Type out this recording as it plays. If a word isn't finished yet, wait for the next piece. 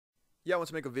Yeah, I want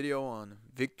to make a video on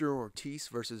Victor Ortiz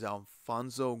versus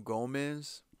Alfonso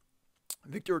Gomez.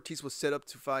 Victor Ortiz was set up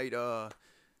to fight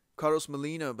Carlos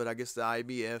Molina, but I guess the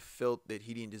IBF felt that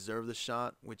he didn't deserve the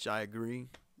shot, which I agree.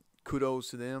 Kudos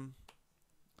to them.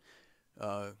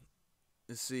 Uh,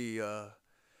 let's see. A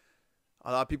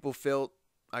lot of people felt,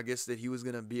 I guess, that he was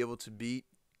gonna be able to beat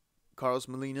Carlos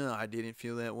Molina. I didn't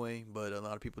feel that way, but a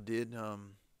lot of people did.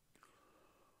 And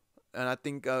I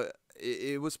think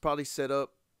it was probably set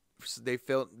up. They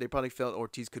probably felt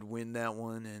Ortiz could win that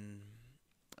one, and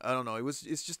I don't know.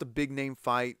 It's just a big name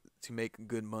fight to make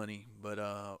good money, but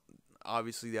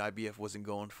obviously the IBF wasn't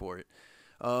going for it.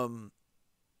 Um,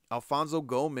 Alfonso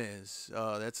Gomez,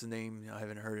 that's a name I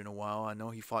haven't heard in a while. I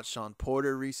know he fought Sean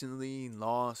Porter recently and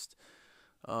lost.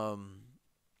 Um,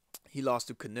 he lost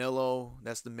to Canelo.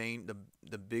 That's the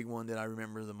big one that I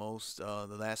remember the most.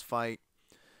 The last fight.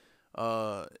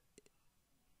 Uh,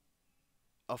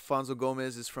 Alfonso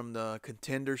Gomez is from the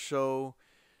Contender Show.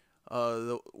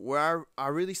 Where I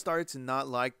really started to not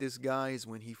like this guy is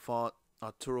when he fought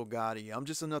Arturo Gatti. I'm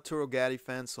just an Arturo Gatti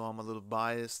fan, so I'm a little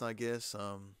biased, I guess.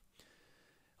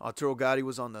 Arturo Gatti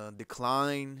was on the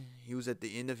decline. He was at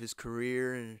the end of his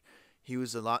career, and he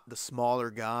was a lot the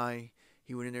smaller guy.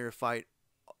 He went in there to fight.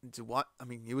 To watch, I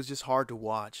mean, it was just hard to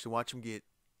watch him get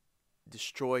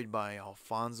destroyed by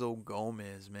Alfonso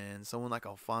Gomez, man. Someone like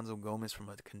Alfonso Gomez from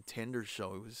a Contender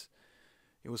Show.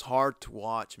 It was hard to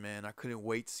watch, man. I couldn't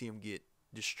wait to see him get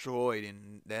destroyed,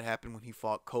 and that happened when he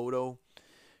fought Cotto.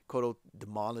 Cotto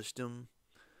demolished him.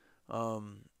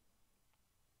 Um,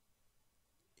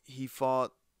 he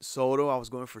fought Soto. I was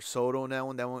going for Soto on that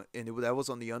one. That was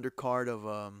on the undercard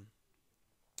of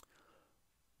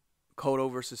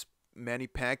Cotto versus Manny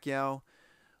Pacquiao.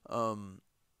 Um,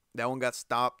 that one got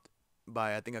stopped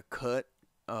by I think a cut.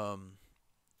 Um,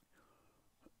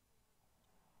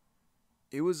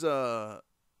 it was the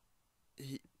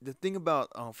thing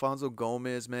about Alfonso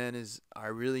Gomez, man, is I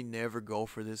really never go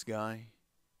for this guy.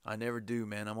 I never do,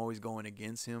 man. I'm always going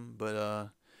against him, but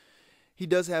he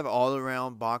does have all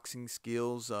around boxing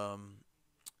skills.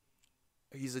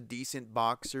 He's a decent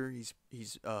boxer. He's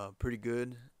pretty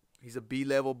good. He's a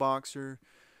B-level boxer.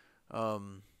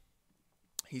 Um,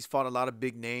 he's fought a lot of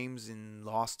big names and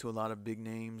lost to a lot of big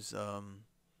names.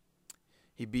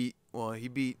 He beat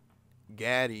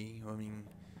Gaddy. I mean,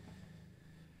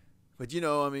 but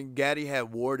I mean, Gaddy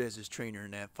had Ward as his trainer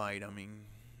in that fight. I mean,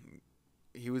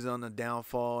 he was on the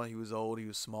downfall. He was old. He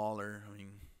was smaller. I mean,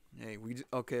 hey,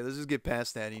 okay. Let's just get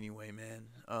past that anyway, man.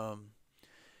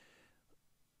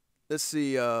 Let's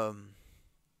see.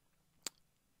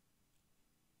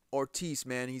 Ortiz,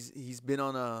 man, he's been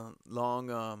on a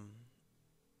long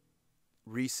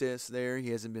recess there. He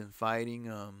hasn't been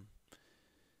fighting.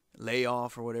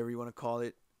 Layoff or whatever you want to call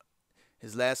it.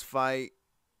 His last fight,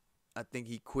 I think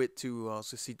he quit to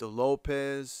josesito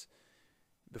Lopez.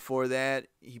 Before that,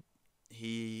 he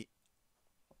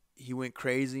he went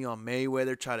crazy on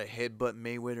Mayweather, tried to headbutt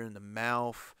Mayweather in the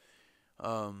mouth.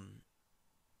 Um,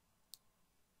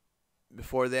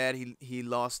 Before that, he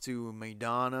lost to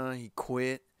Maidana. He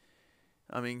quit.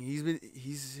 I mean,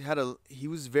 he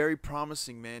was very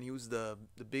promising, man. He was the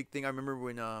big thing. I remember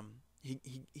when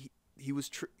he was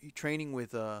training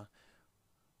with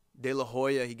De La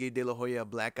Hoya. He gave De La Hoya a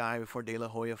black eye before De La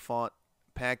Hoya fought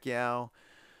Pacquiao.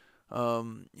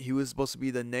 He was supposed to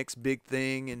be the next big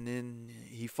thing, and then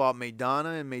he fought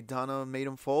Maidana, and Maidana made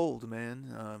him fold,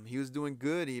 man. He was doing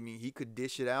good. I mean, he could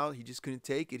dish it out. He just couldn't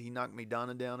take it. He knocked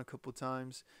Maidana down a couple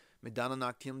times. Maidana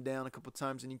knocked him down a couple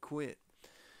times, and he quit.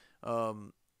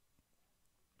 Um,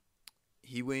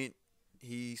 he went.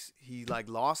 He like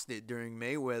lost it during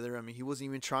Mayweather. I mean, he wasn't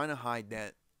even trying to hide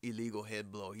that illegal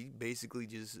head blow. He basically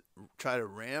just tried to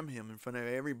ram him in front of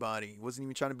everybody. He wasn't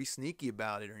even trying to be sneaky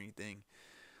about it or anything.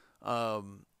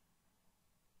 Um,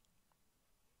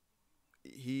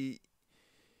 he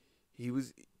he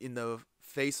was in the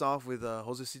face off with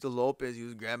Josesito Lopez. He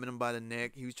was grabbing him by the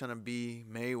neck. He was trying to be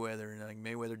Mayweather, and like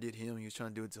Mayweather did him. He was trying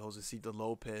to do it to Josesito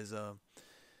Lopez.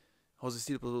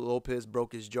 Josesito Lopez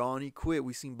broke his jaw and he quit.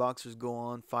 We've seen boxers go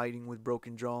on fighting with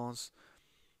broken jaws.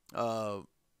 Uh,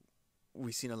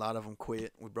 we've seen a lot of them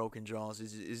quit with broken jaws.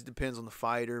 It depends on the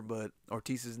fighter, but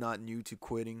Ortiz is not new to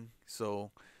quitting, so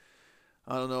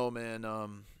I don't know, man.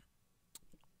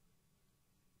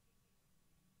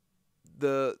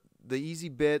 The easy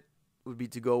bet would be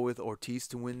to go with Ortiz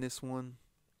to win this one.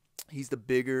 He's the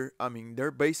bigger. I mean, they're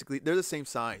the same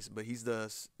size, but he's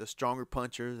the stronger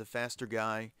puncher, the faster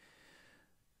guy.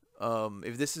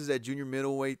 If this is at junior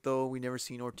middleweight, though, we never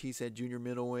seen Ortiz at junior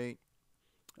middleweight.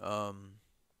 Um,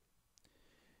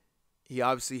 he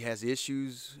obviously has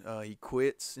issues. He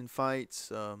quits in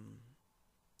fights.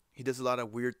 he does a lot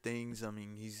of weird things. I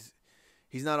mean, he's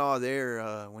not all there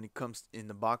when it comes in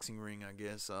the boxing ring, I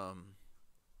guess. As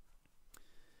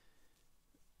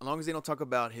long as they don't talk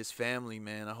about his family,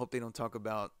 man, I hope they don't talk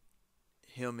about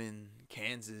him in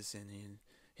Kansas and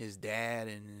his dad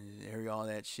and all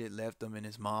that shit left him and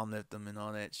his mom left him and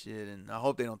all that shit. And I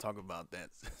hope they don't talk about that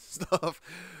stuff.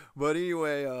 But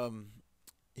anyway,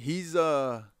 he's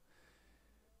the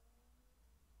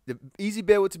easy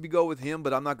bet would to be go with him,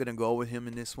 but I'm not gonna go with him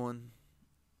in this one.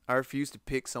 I refuse to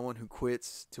pick someone who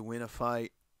quits to win a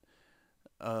fight.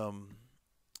 Um,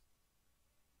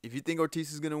 if you think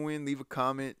Ortiz is gonna win, leave a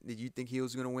comment that you think he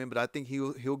was gonna win. But I think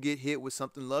he'll get hit with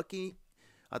something lucky.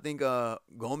 I think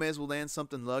Gomez will land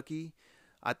something lucky.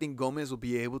 I think Gomez will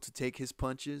be able to take his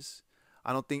punches.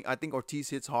 I think Ortiz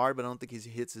hits hard, but I don't think he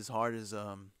hits as hard as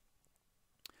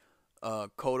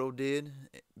Cotto did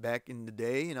back in the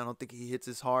day, and I don't think he hits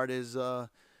as hard as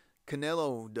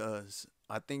Canelo does.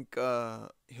 I think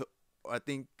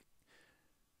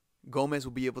Gomez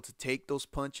will be able to take those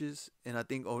punches, and I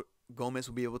think Gomez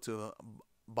will be able to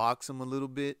box him a little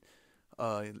bit,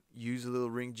 use a little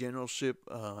ring generalship,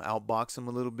 outbox him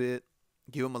a little bit,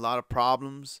 give him a lot of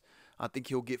problems. I think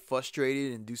he'll get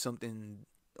frustrated and do something.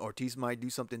 Ortiz might do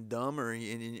something dumb, or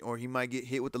he might get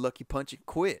hit with the lucky punch and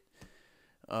quit.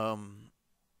 I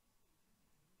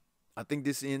think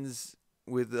this ends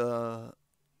with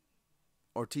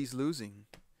Ortiz losing.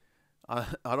 I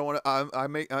don't want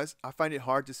to. I find it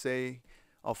hard to say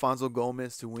Alfonso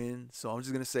Gomez to win, so I'm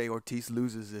just gonna say Ortiz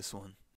loses this one.